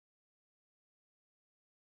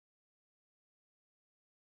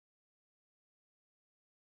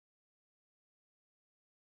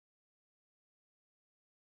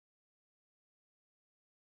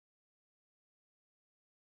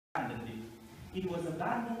It was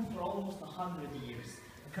abandoned for almost 100 years,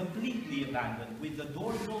 completely abandoned, with the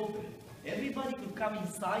doors open. Everybody could come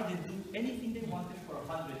inside and do anything they wanted for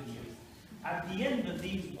 100 years. At the end of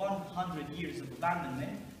these 100 years of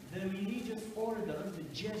abandonment, the religious order, the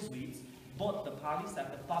Jesuits, bought the palace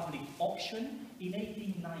at the public auction in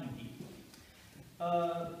 1890.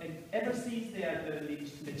 And ever since they are the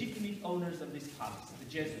legitimate owners of this palace, the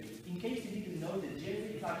Jesuits. In case you didn't know, the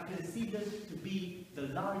Jesuits are considered to be the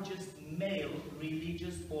largest male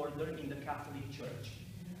religious order in the Catholic Church.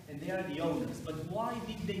 And they are the owners. But why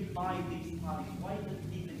did they buy this palace? Why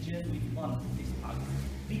did the Jesuits want this palace?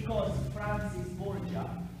 Because Francis Borgia,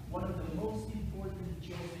 one of the most important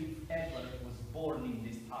Jesuits ever, was born in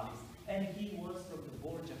this palace. And he was from the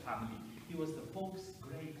Borgia family. He was the Pope's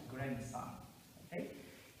great-grandson. Okay?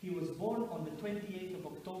 He was born on the 28th of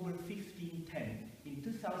October 1510. In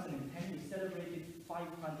 2010, we celebrated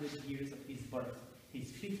 500 years of his birth,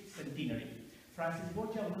 his 5th centenary. Francis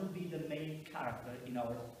Borgia will be the main character in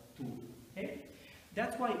our tour. Okay?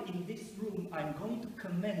 That's why in this room I'm going to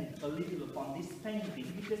comment a little upon this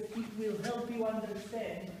painting, because it will help you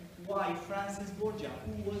understand why Francis Borgia,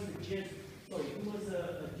 who was a duke,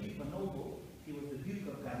 a noble, he was the Duke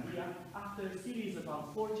of Gandia, after a series of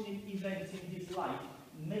unfortunate events in his life,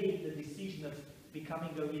 made the decision of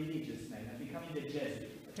becoming a religious man and becoming a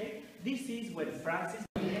Jesuit. Okay? This is when Francis...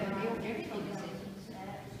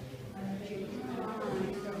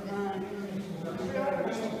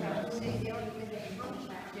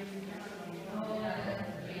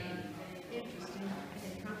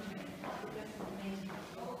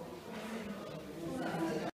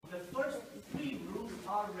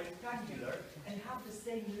 rectangular and have the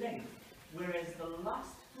same length, whereas the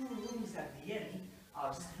last two rooms at the end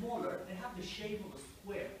are smaller and have the shape of a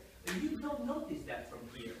square. And you don't notice that from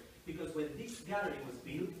here, because when this gallery was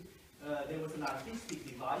built, there was an artistic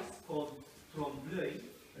device called trompe-l'œil,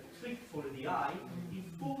 a trick for the eye. It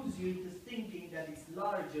fools you into thinking that it's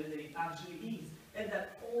larger than it actually is, and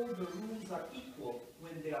that all the rooms are equal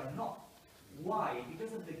when they are not. Why?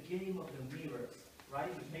 Because of the game of the mirrors, right?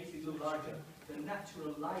 It makes it look larger. The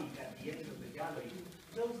natural light at the end of the gallery,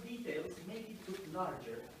 those details make it look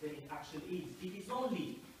larger than it actually is. It is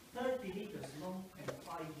only 30 meters long and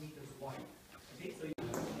 5 meters wide. Okay, so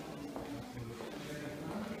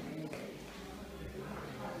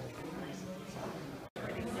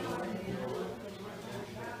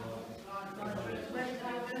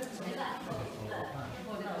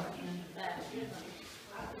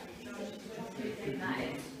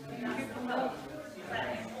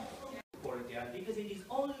because it is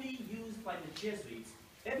only used by the Jesuits.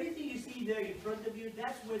 Everything you see there in front of you,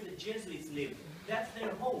 that's where the Jesuits live. That's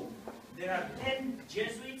their home. There are 10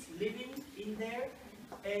 Jesuits living in there,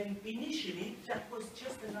 and initially that was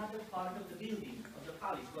just another part of the building, of the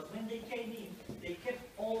palace. But when they came in, they kept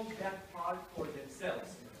all that part for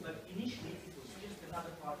themselves. But initially it was just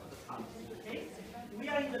another part of the palace. Okay? We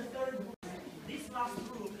are in the third room. This last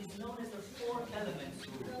room is known as the four elements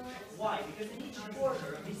room. Why? Because in each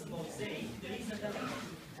corner of this mosaic, there is an element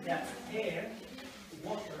that's air,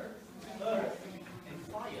 water, earth, and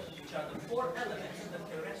fire, which are the four elements of the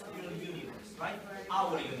terrestrial universe, right?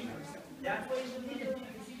 Our universe. That's why in the middle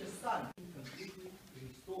you see the sun. Completely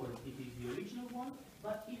restored. It is the original one,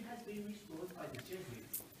 but it has been restored by the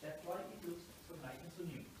Jesuits. That's why it looks so nice and so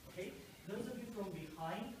new. Okay? Those of you from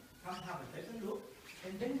behind, come have a better look.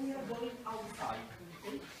 And then we are going outside.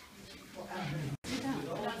 Okay?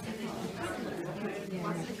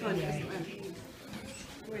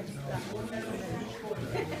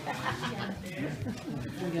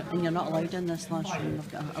 And you're not allowed in this last room.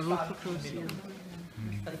 I've got a rope across here.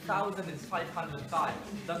 1,505.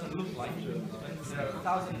 Doesn't look like it, but there are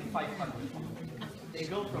 1,500. They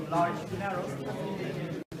go from large to narrow.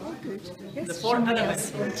 Oh, good. The four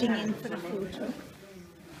elements. Waiting in for a photo.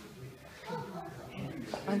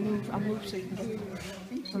 I move so you can get...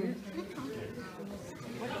 Sorry.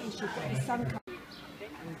 What is your sun?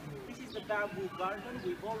 This is the bamboo garden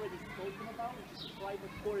we've already spoken about, which is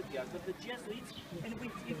private courtyard of the Jesuits. And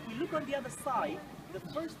if we look on the other side, the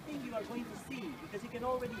first thing you are going to see, because you can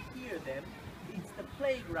already hear them, is the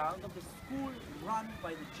playground of the school run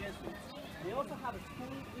by the Jesuits. They also have a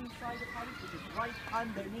school inside the palace, which is right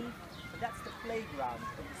underneath, and that's the playground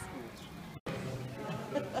of the school.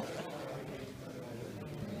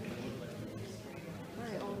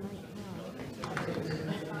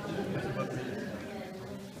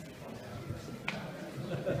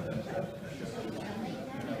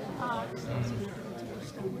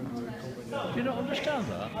 Do you not understand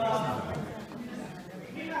that?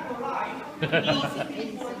 We have arrived.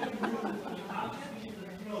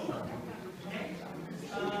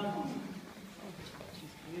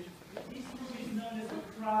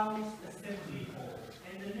 crowns assembly hall.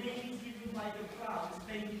 And the name is given by the crowns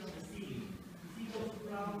painted on the ceiling. You see those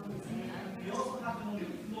crowns on the ceiling? We also have them on the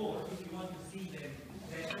floor if you want to see them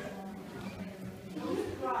better. Those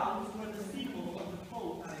crowns were the symbol of the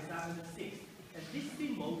Pope Alexander VI. And this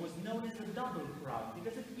symbol was known as a double crown,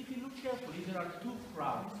 because if you look carefully, there are two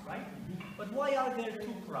crowns, right? But why are there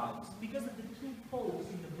two crowns? Because of the two popes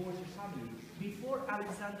in the Borgia family. Before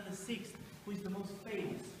Alexander VI, who is the most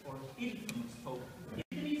famous or infamous pope, you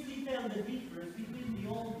can easily tell the difference between the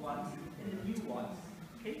old ones and the new ones.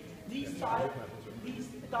 Okay? These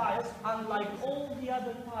tiles, unlike all the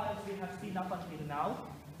other tiles we have seen up until now,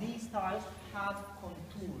 these tiles have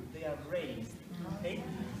contour, they are raised. Okay?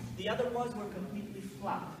 The other ones were completely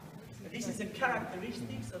flat. And this is a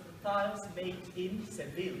characteristic of the tiles made in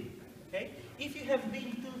Seville. Okay? If you have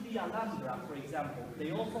been to the Alhambra, for example,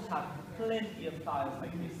 they also have plenty of tiles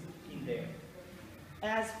like this in there.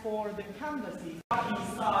 As for the canvases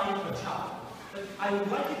inside the chapel, but I would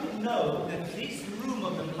like you to know that this room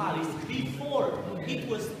of the palace, before it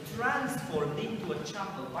was transformed into a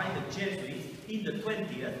chapel by the Jesuits in the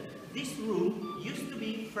 20th, this room used to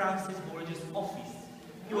be Francis Borgia's office.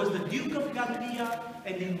 He was the Duke of Gandia,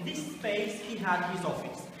 and in this space he had his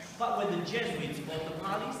office. But when the Jesuits bought the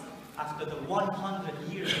palace, after the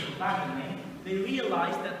 100 years of abandonment, they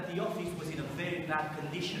realized that the office was in a very bad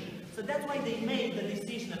condition. So that's why they made the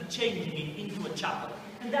decision of changing it into a chapel.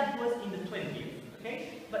 And that was in the 20th. Okay?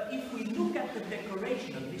 But if we look at the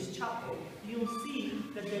decoration of this chapel, you'll see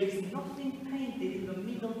that there is nothing painted in the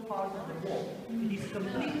middle part of the wall. It is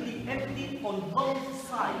completely empty on both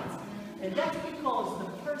sides. And that's because the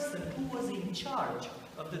person who was in charge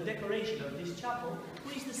of the decoration of this chapel,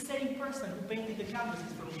 who is the same person who painted the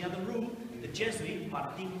canvases from the other room, the Jesuit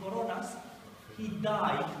Martin Coronas, he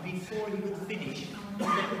died before he would finish the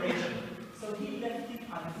decoration. So he left it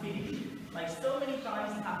unfinished, like so many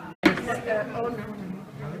times happened.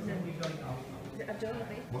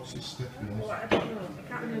 What's this stuff? Oh, I don't know. I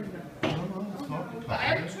can't remember. But I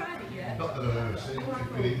haven't tried it yet. not that I've ever seen.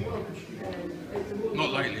 Not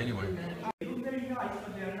lately, anyway. They look very nice,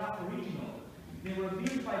 but they are not original. They were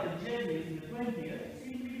built by the Jesuits in the 20th,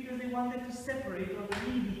 simply because they wanted to separate or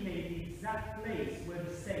indicate the exact place where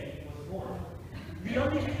the saint was born. The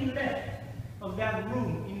only thing left of that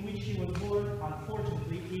room in which he was born,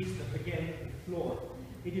 unfortunately, is, again, the floor.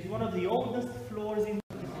 It is one of the oldest floors in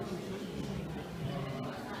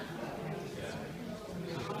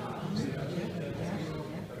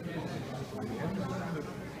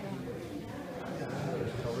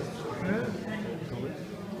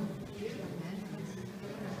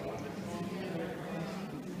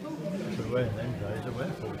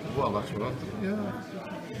Well, that's what I thought. Yeah.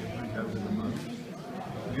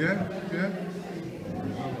 Yeah. Yeah.